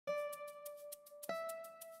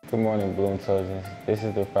Good morning, Bloom Trojans. This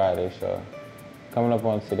is the Friday Show. Coming up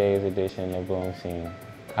on today's edition of BloomScene,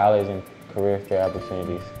 college and career fair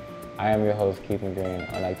opportunities. I am your host, Keithan Green.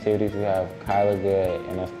 On activities, we have Kyla Good,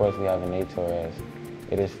 and of course, we have Nate Torres.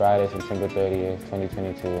 It is Friday, September 30th,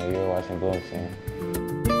 2022, and you're watching BloomScene.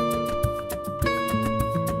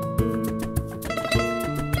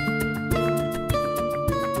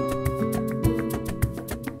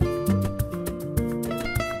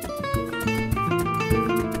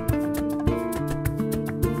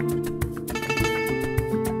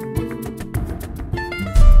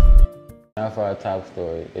 Now for our top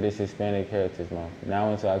story. It is Hispanic Heritage Month.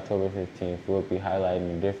 Now until October 15th, we will be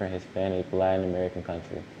highlighting a different Hispanic Latin American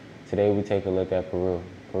country. Today we take a look at Peru.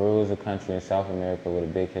 Peru is a country in South America with a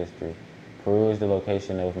big history. Peru is the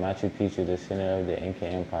location of Machu Picchu, the center of the Inca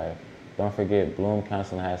Empire. Don't forget, Bloom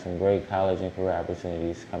Counseling has some great college and career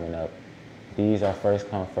opportunities coming up. These are first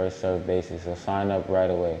come, first served basis, so sign up right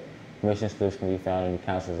away. Permission slips can be found in the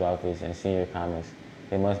counselor's office and senior comments.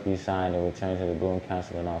 They must be signed and returned to the Bloom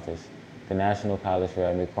Counseling office. The National College Fair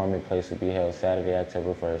at McCormick Place will be held Saturday,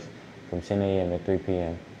 October 1st from 10 a.m. to 3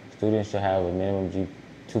 p.m. Students should have a minimum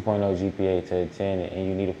 2.0 GPA to attend, and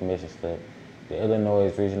you need a permission slip. The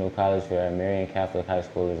Illinois Regional College Fair at Marian Catholic High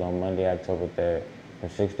School is on Monday, October 3rd from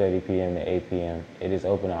 6:30 p.m. to 8 p.m. It is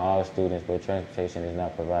open to all students, but transportation is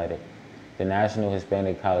not provided. The National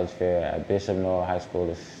Hispanic College Fair at Bishop Noel High School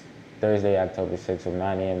is Thursday, October 6th from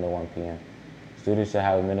 9 a.m. to 1 p.m. Students should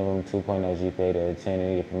have a minimum 2.0 GPA to attend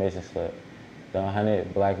and need a permission slip. The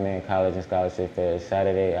 100 Black Man College and Scholarship Fair is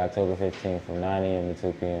Saturday, October 15th from 9 a.m. to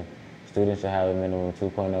 2 p.m. Students should have a minimum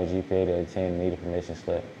 2.0 GPA to attend and need a permission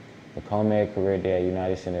slip. The COMED Career Day at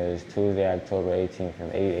United Center is Tuesday, October 18th from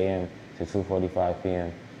 8 a.m. to 2:45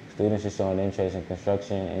 p.m. Students should show an interest in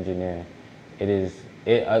construction and engineering.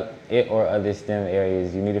 It or other STEM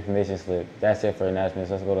areas, you need a permission slip. That's it for announcements.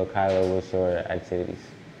 Let's go to Kyla with your activities.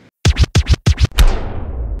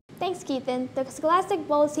 Thanks, Keithan. The Scholastic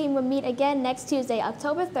Bowl team will meet again next Tuesday,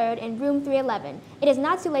 October 3rd in room 311. It is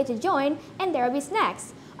not too late to join, and there will be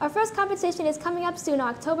snacks. Our first competition is coming up soon on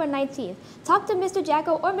October 19th. Talk to Mr.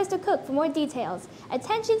 Jacko or Mr. Cook for more details.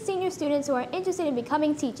 Attention senior students who are interested in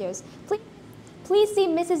becoming teachers. Please see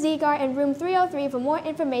Mrs. Zegar in room 303 for more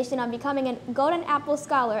information on becoming a Golden Apple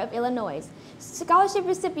Scholar of Illinois. Scholarship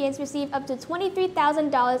recipients receive up to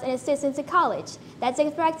 $23,000 in assistance to college. That's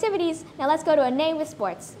it for activities. Now let's go to a name with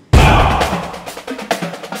sports.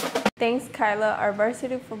 Thanks, Kyla. Our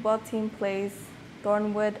varsity football team plays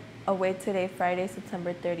Thornwood away today, Friday,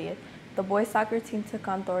 September 30th. The boys soccer team took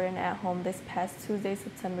on Thornton at home this past Tuesday,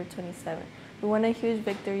 September 27th. We won a huge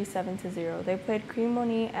victory 7-0. They played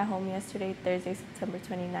Cremoni at home yesterday, Thursday, September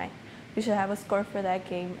 29th. We should have a score for that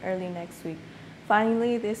game early next week.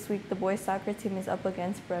 Finally, this week, the boys soccer team is up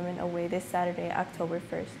against Bremen away this Saturday, October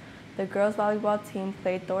 1st. The girls volleyball team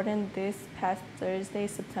played Thornton this past Thursday,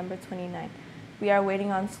 September 29th. We are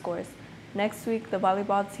waiting on scores. Next week, the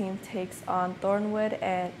volleyball team takes on Thornwood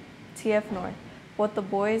at TF North. Both the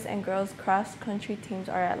boys and girls cross-country teams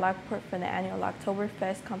are at Lockport for the annual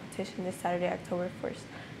Oktoberfest competition this Saturday, October 1st.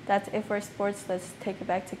 That's it for sports. Let's take it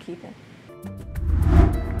back to Keithan.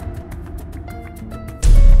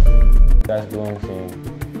 That's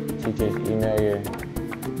BloomScene. Teachers, email your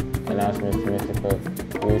announcements to Mr.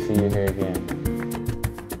 Cook. We'll see you here again.